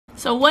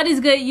So what is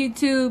good,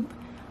 YouTube?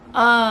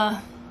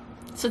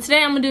 So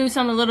today I'm gonna do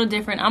something a little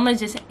different. I'm gonna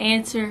just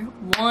answer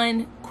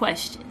one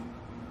question.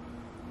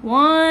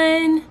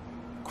 One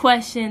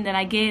question that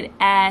I get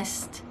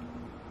asked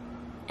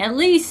at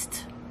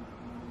least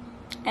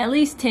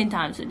 10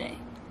 times a day.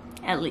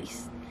 At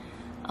least.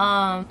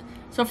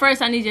 So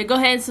first I need you to go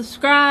ahead and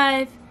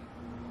subscribe,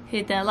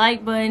 hit that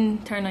like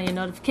button, turn on your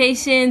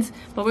notifications,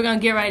 but we're gonna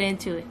get right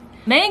into it.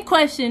 Main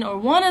question, or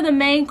one of the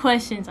main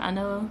questions, I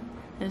know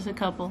there's a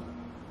couple.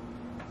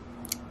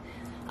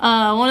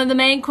 One of the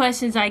main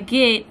questions I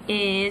get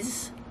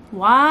is,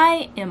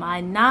 why am I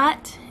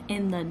not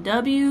in the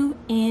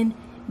WNBA?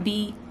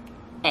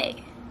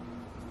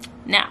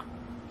 Now,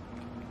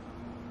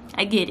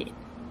 I get it.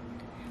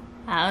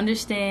 I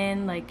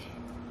understand, like,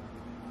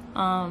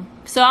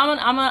 so I'm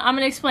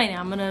gonna explain it.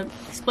 I'm gonna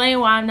explain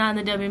why I'm not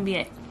in the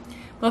WNBA.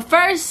 But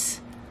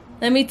first,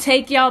 let me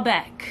take y'all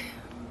back.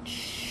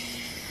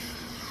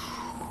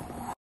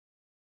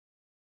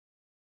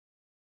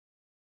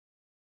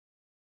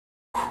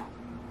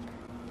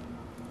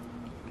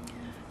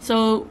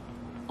 So,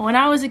 when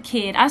I was a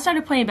kid, I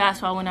started playing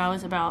basketball when I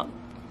was about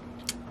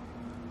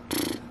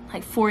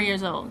like 4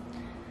 years old.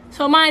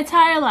 So my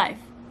entire life,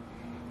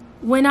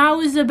 when I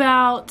was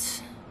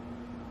about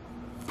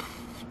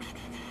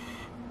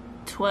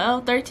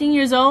 12, 13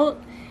 years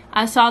old,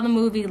 I saw the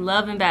movie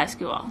Love and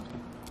Basketball.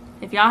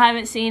 If y'all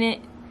haven't seen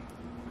it,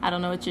 I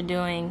don't know what you're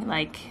doing.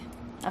 Like,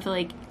 I feel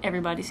like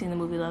everybody's seen the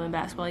movie Love and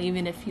Basketball,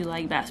 even if you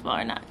like basketball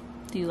or not.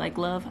 Do you like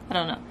love? I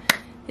don't know.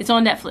 It's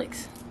on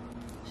Netflix.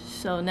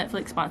 So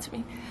Netflix sponsor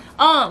me.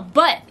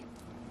 But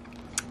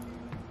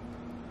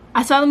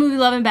I saw the movie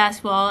Love and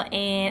Basketball,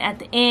 and at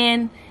the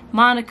end,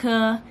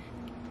 Monica,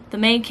 the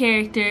main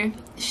character,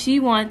 she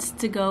wants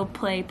to go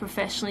play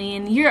professionally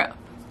in Europe.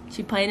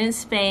 She played in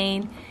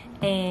Spain,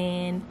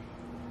 and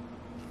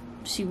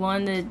she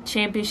won the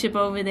championship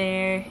over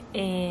there,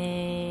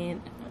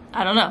 and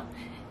I don't know.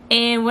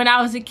 And when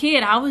I was a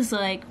kid, I was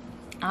like,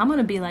 I'm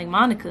gonna be like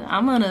Monica.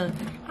 I'm gonna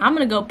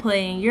go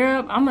play in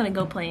Europe. I'm gonna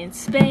go play in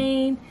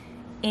Spain,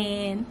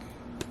 and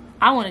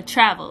I want to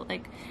travel.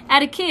 Like,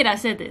 as a kid, I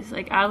said this.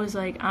 Like, I was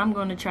like, I'm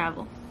going to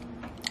travel.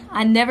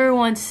 I never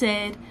once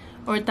said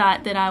or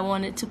thought that I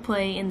wanted to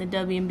play in the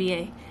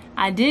WNBA.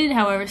 I did,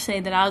 however, say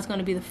that I was going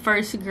to be the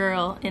first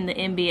girl in the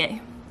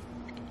NBA.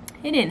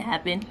 It didn't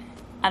happen.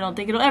 I don't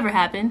think it'll ever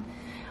happen.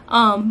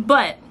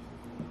 But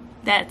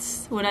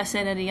that's what I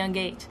said at a young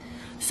age.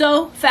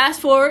 So,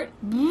 fast forward.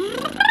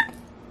 I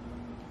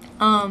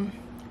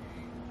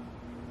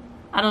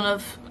don't know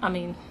if,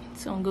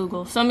 it's on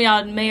Google. Some of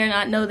y'all may or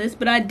not know this,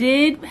 but I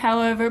did,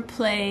 however,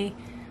 play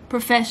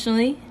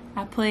professionally.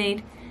 I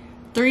played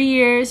 3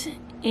 years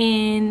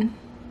in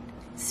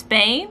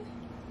Spain.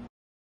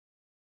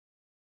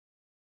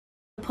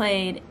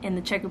 Played in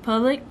the Czech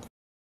Republic.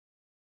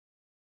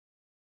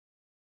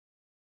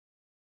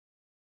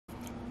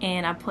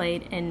 And I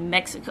played in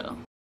Mexico.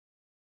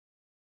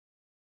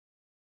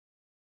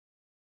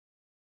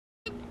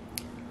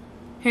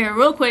 Here,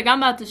 real quick, I'm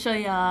about to show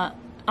y'all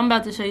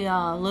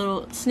a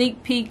little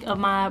sneak peek of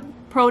my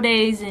pro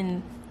days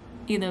in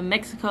either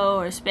Mexico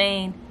or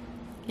Spain.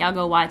 Y'all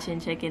go watch it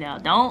and check it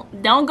out.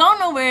 Don't go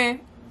nowhere.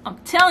 I'm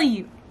telling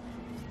you.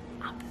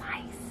 I'm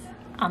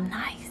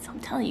nice. I'm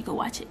telling you, go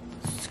watch it.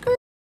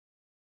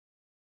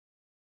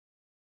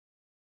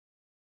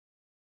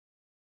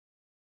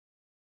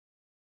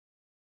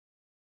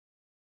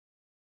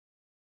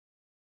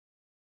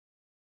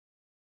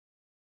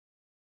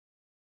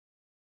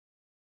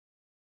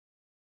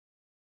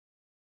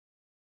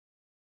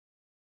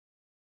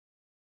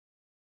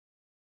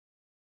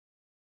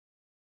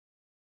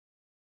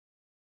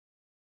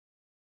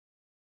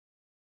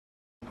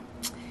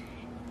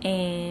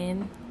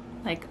 And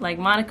like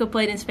Monica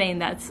played in Spain.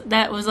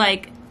 That was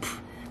like,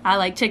 I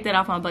like checked that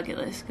off my bucket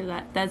list,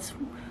 because that's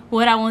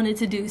what I wanted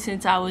to do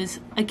since I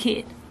was a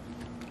kid.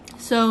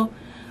 So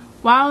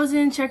while I was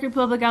in Czech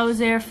Republic, I was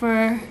there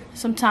for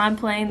some time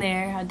playing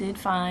there. I did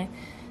fine.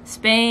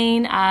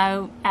 Spain,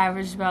 I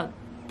averaged about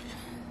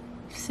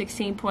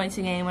 16 points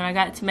a game. When I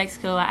got to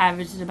Mexico, I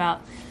averaged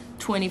about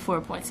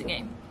 24 points a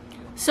game.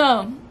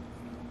 So,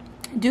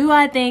 do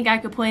I think I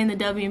could play in the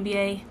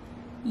WNBA?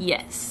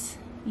 Yes.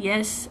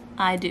 Yes,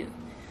 I do.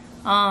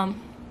 And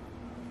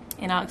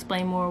I'll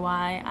explain more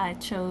why I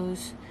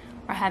chose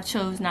or have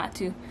chose not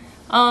to.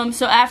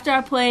 So after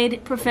I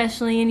played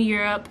professionally in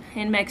Europe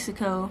and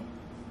Mexico,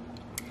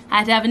 I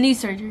had to have a knee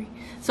surgery.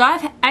 So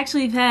I've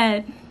actually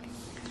had,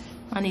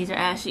 my knees are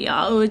ashy,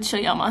 y'all. I would show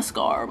y'all my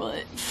scar,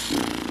 but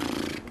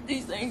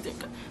these things are,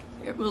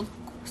 here, we'll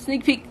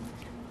sneak peek.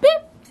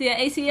 Beep. See that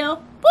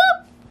ACL?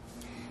 Boop.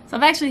 So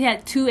I've actually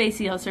had 2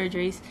 ACL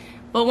surgeries,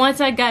 but once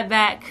I got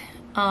back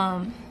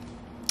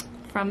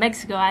from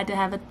Mexico, I had to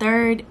have a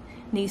 3rd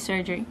knee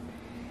surgery.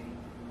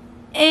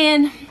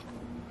 And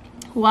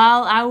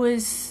while I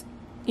was,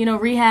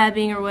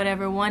 rehabbing or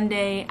whatever, one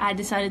day I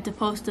decided to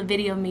post a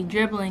video of me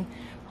dribbling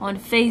on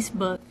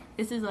Facebook.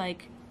 This is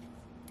like,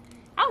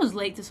 I was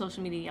late to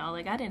social media, y'all.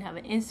 Like, I didn't have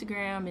an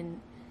Instagram, and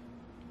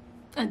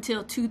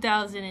until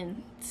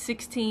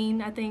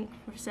 2016, I think,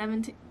 or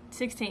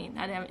 16.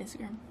 I didn't have an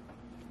Instagram.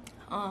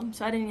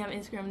 So I didn't have an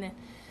Instagram then.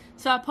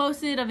 So I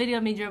posted a video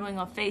of me dribbling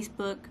on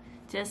Facebook.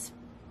 Just,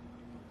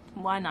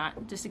 why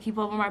not? Just to keep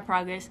up with my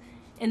progress.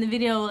 And the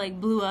video like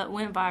blew up,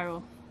 went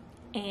viral.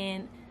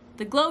 And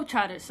the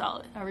Globetrotters saw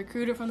it. A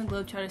recruiter from the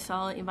Globetrotters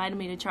saw it, invited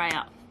me to try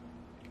out.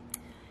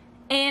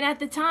 And at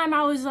the time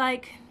I was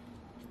like,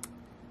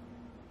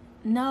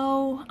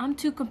 no, I'm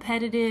too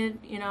competitive.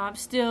 You know, I'm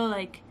still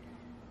like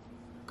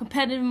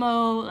competitive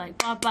mode, like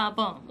blah, blah,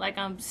 blah. Like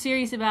I'm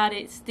serious about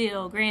it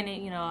still.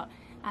 Granted, you know,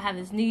 I have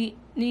this knee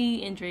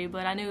injury,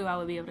 but I knew I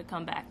would be able to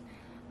come back.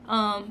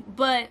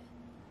 But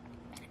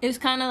it was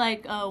kind of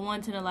like a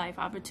once-in-a-life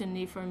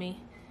opportunity for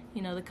me.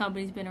 You know, the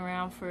company's been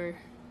around for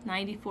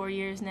 94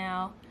 years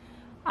now.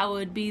 I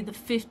would be the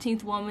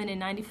 15th woman in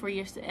 94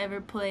 years to ever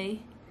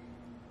play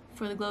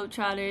for the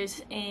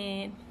Globetrotters,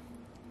 and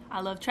I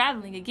love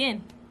traveling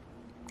again.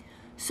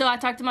 So I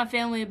talked to my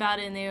family about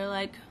it, and they were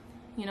like,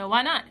 you know,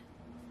 why not?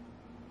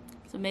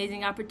 It's an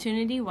amazing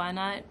opportunity. Why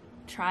not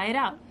try it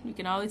out? You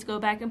can always go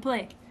back and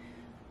play.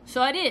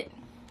 So I did.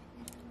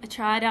 I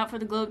tried out for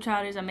the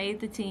Globetrotters. I made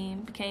the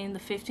team, became the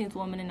 15th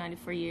woman in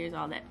 94 years,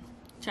 all that.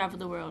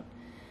 Traveled the world.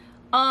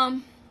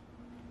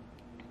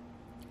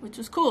 Which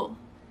was cool.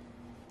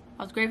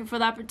 I was grateful for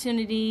the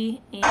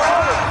opportunity.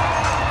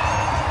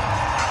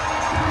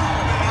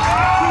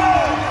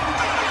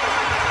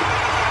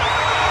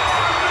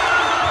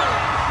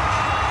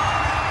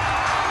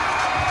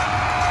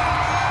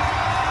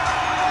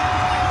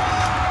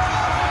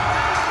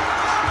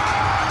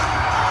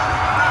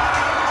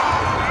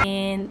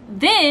 And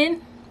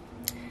then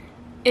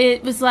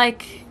it was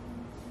like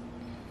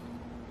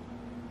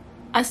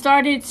I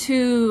started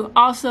to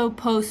also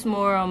post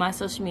more on my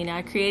social media.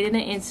 I created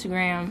an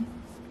Instagram.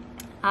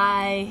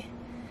 I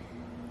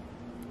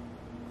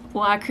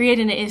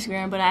created an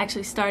Instagram, but I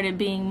actually started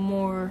being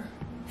more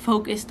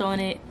focused on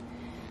it,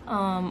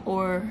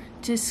 or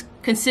just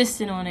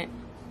consistent on it.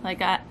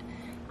 Like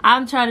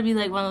I'm trying to be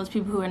like one of those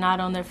people who are not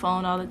on their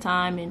phone all the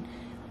time and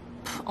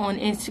on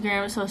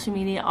Instagram or social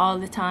media all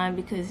the time,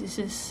 because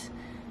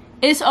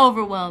it's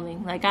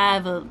overwhelming. Like I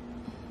have a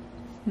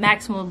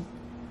maximum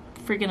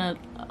freaking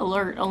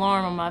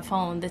alarm on my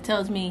phone that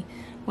tells me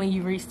when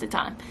you reach the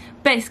time,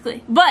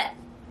 basically. But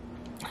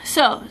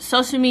so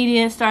social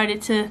media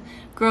started to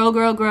grow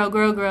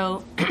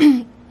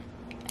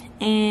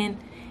and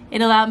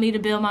it allowed me to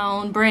build my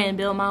own brand,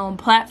 build my own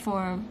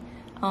platform,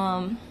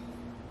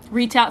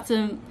 reach out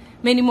to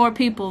many more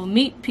people,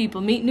 meet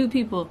new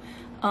people,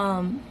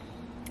 and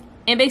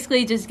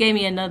basically just gave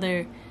me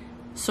another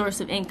source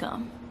of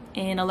income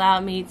and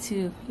allowed me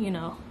to, you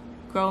know,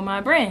 grow my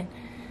brand.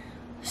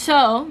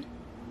 So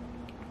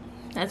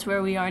that's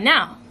where we are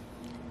now.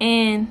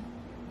 And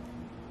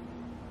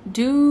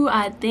do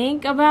I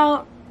think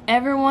about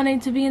ever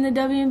wanting to be in the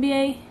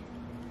WNBA?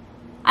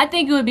 I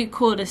think it would be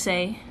cool to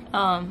say.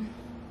 I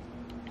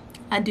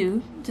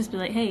do. Just be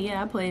like, hey,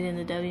 yeah, I played in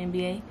the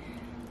WNBA.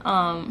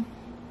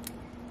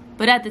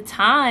 But at the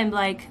time,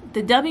 like,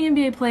 the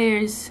WNBA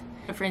players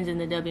are friends in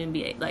the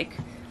WNBA. Like,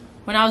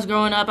 when I was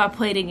growing up, I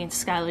played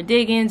against Skylar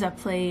Diggins. I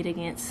played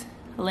against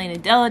Elena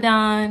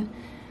Deladon.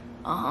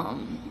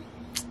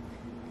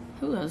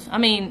 Who else? I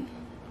mean,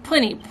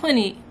 plenty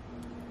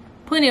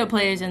of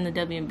players in the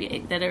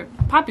WNBA that are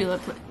popular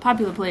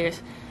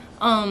players.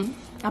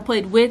 I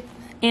played with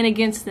and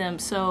against them,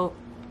 so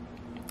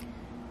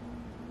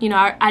you know,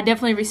 I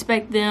definitely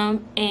respect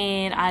them,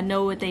 and I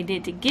know what they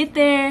did to get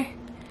there,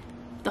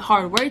 the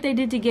hard work they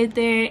did to get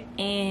there,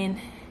 and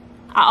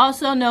I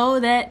also know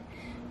that,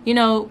 you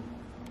know,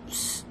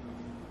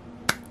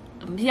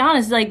 to be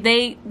honest, like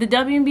the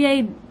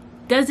WNBA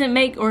doesn't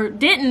make or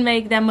didn't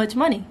make that much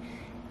money.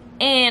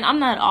 And I'm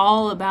not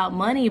all about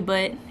money,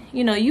 but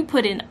you know, you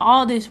put in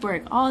all this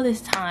work, all this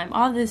time,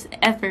 all this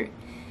effort,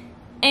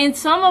 and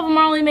some of them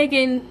are only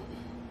making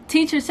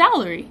teacher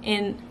salary.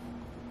 And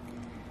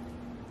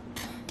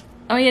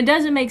I mean, it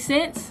doesn't make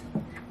sense,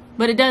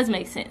 but it does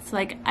make sense.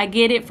 Like, I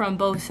get it from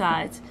both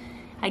sides.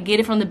 I get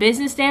it from the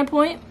business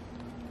standpoint,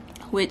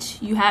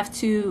 which you have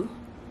to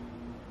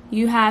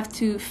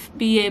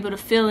be able to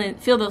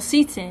fill those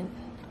seats in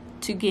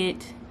to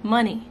get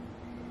money.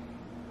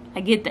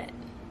 I get that.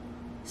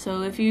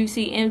 So if you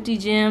see empty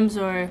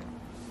gyms or,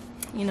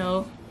 you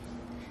know,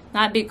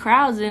 not big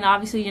crowds, then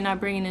obviously you're not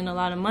bringing in a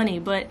lot of money.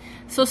 But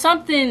so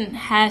something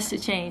has to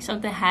change.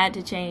 Something had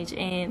to change,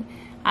 and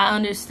I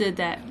understood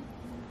that.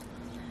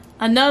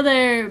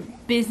 Another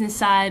business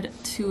side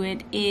to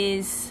it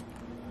is,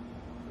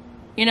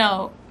 you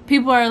know,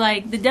 people are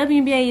like, the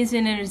WNBA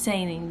isn't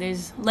entertaining.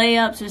 There's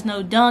layups, there's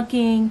no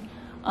dunking.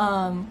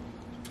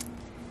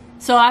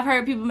 So I've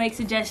heard people make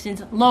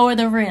suggestions, lower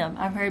the rim.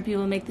 I've heard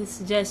people make the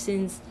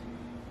suggestions,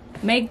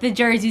 make the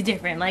jersey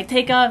different. Like,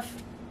 take off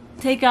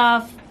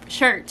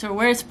shirts or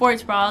wear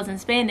sports bras and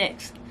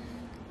spandex.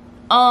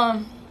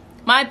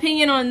 My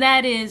opinion on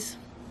that is,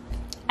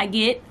 I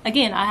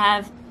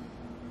have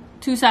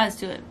two sides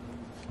to it.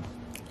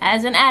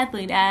 As an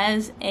athlete,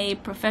 as a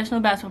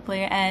professional basketball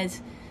player,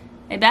 as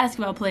a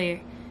basketball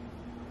player,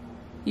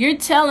 you're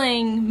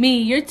telling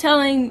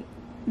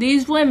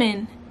these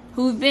women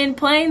who've been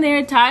playing their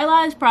entire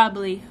lives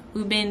probably,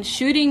 who've been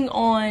shooting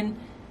on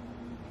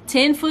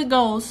 10-foot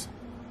goals,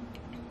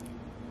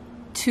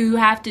 to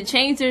have to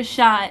change their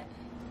shot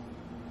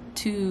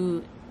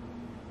to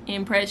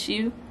impress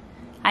you.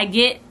 I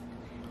get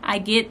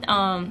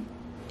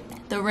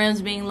the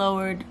rims being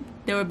lowered.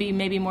 There would be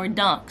maybe more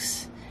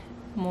dunks,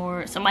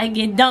 somebody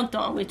getting dunked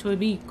on, which would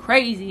be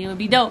crazy. It would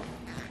be dope.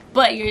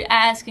 But you're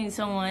asking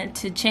someone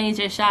to change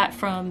their shot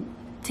from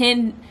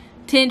 10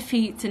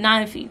 feet to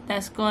 9 feet.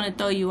 That's going to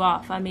throw you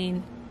off. I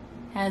mean,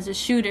 as a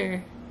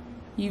shooter,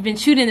 you've been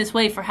shooting this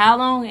way for how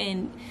long,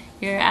 and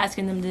you're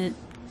asking them to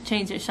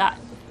change their shot.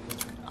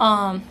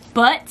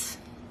 But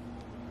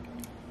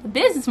the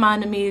business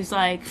mind of me is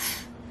like,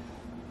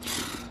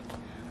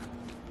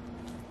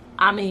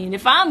 I mean,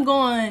 if I'm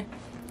going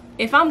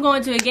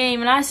to a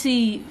game and I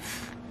see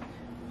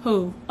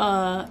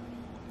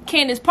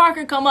Candace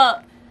Parker come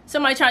up,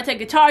 somebody trying to take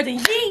a charge and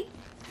yeet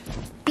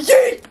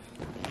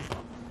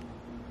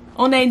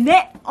on their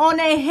neck, on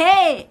their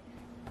head.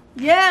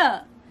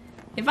 Yeah.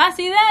 If I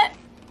see that,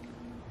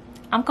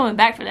 I'm coming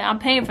back for that. I'm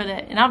paying for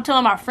that. And I'm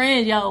telling my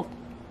friends, yo,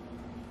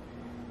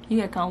 you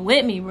gotta come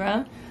with me,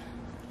 bruh.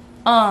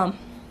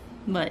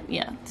 But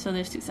yeah, so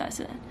there's two sides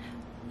to that.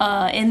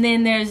 And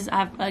then there's,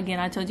 I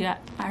told you,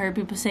 I heard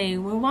people say,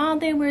 well, why don't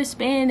they wear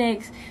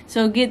spandex?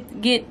 So get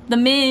the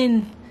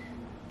men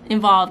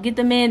involved. Get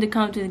the men to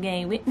come to the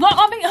game. Well,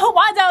 I mean,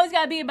 why's it always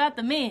gotta be about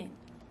the men?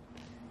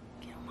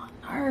 Get on my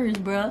nerves,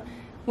 bruh.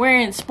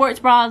 Wearing sports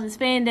bras and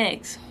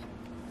spandex.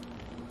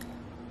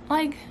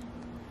 Like,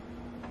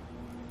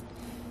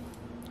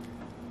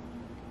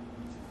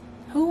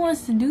 who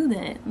wants to do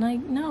that?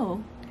 Like,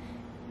 no.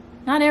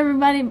 Not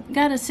everybody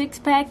got a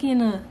six-pack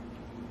and a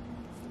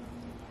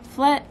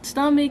flat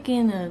stomach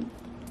and a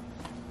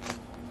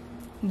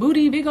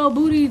booty, big old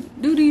booty,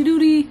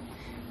 doody.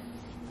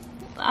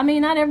 I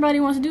mean, not everybody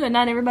wants to do it.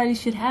 Not everybody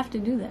should have to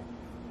do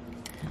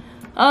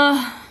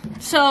that.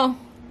 So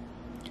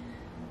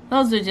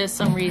those are just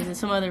some reasons,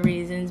 some other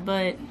reasons,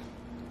 but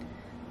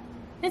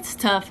it's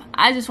tough.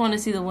 I just want to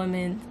see the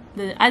women,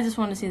 I just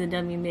want to see the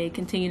WNBA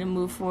continue to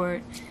move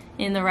forward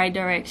in the right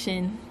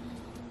direction,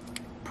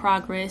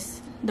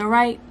 progress, the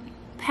right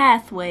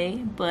pathway,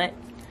 but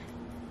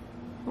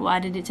why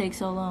did it take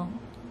so long?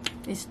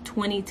 It's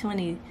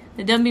 2020.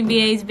 The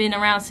WNBA's been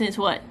around since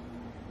what?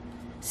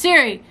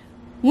 Siri,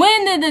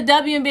 when did the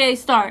WNBA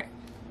start?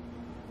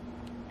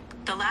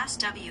 The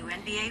last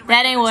WNBA.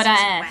 That ain't what I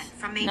asked.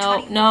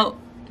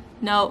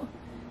 No.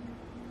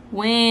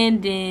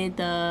 When did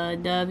the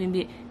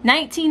WNBA?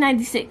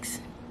 1996.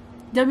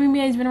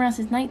 WNBA's been around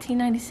since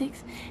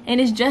 1996,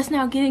 and it's just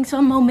now getting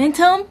some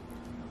momentum.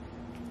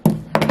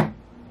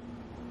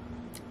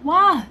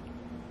 Why?